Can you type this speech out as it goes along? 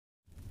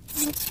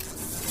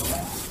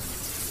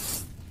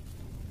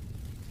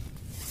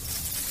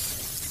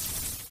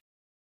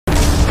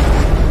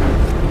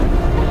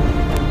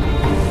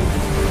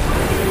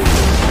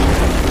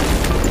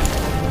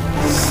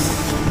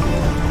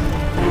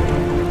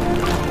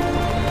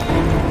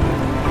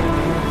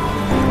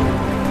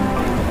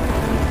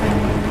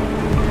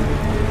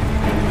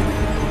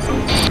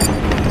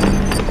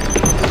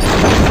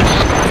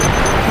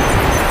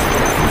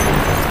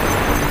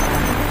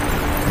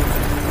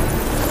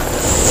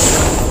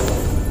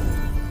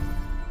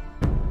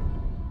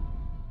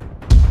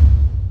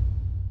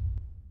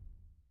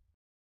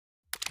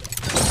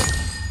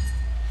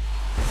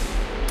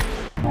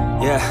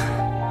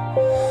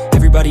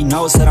Everybody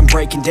knows that I'm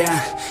breaking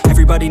down.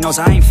 Everybody knows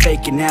I ain't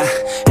faking now.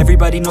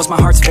 Everybody knows my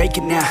heart's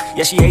vacant now.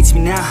 Yeah, she hates me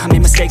now, I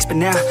made mistakes but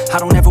now I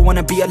don't ever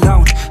wanna be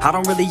alone. I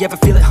don't really ever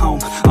feel at home.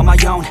 On my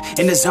own,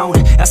 in the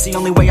zone, that's the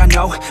only way I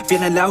know.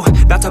 Feeling low,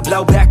 about to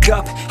blow back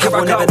up. Here I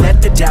won't ever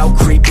let the doubt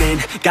creep in.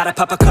 Gotta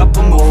pop a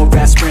couple more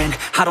aspirin.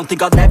 I don't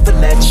think I'll ever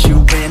let you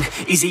in.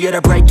 Easier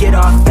to break it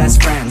off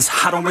best friends.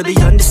 I don't really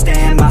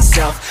understand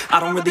myself. I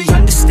don't really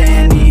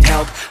understand, need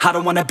help. I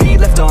don't wanna be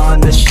left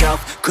on the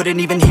shelf. Couldn't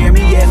even hear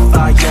me if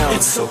I yelled.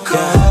 It's so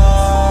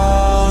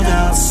cold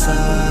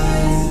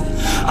outside,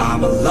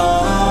 I'm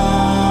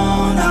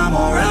alone, I'm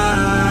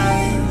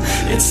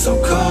alright. It's so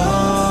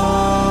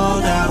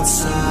cold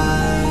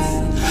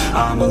outside,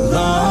 I'm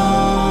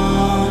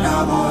alone,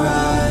 I'm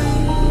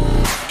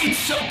alright. It's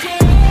so cold.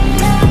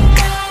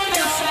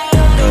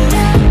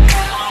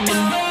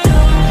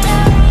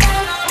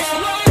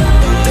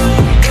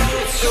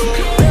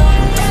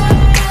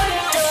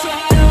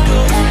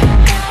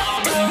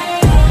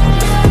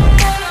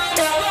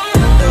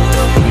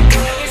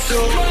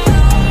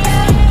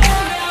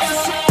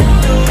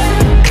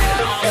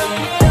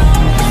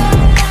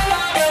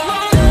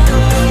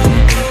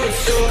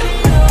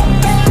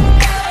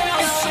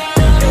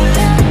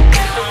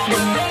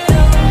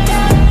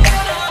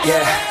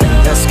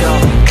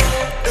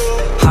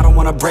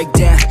 Break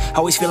down,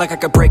 always feel like I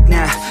could break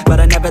now, but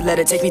I never let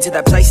it take me to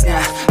that place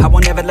now. I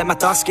won't ever let my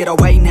thoughts get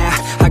away now.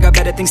 I got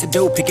better things to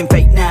do, picking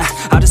fate now.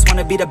 I just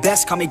wanna be the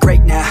best, call me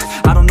great now.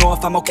 I don't know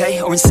if I'm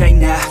okay or insane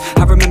now.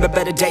 I remember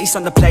better days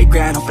on the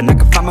playground, hoping I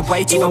can find my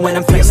way. Even when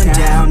I'm feeling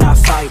down, I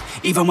fight.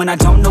 Even when I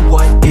don't know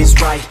what is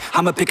right,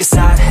 I'ma pick a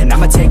side and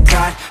I'ma take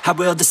pride. I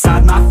will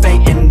decide my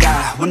fate and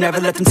I will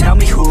never let them tell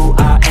me who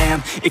I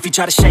am. If you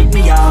try to shake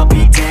me, I'll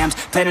be damned.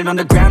 Planet on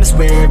the ground is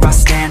where I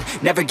stand.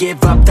 Never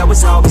give up, that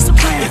was always the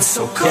plan. It's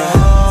so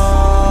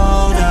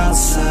cold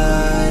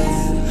outside,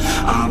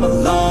 I'm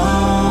alone.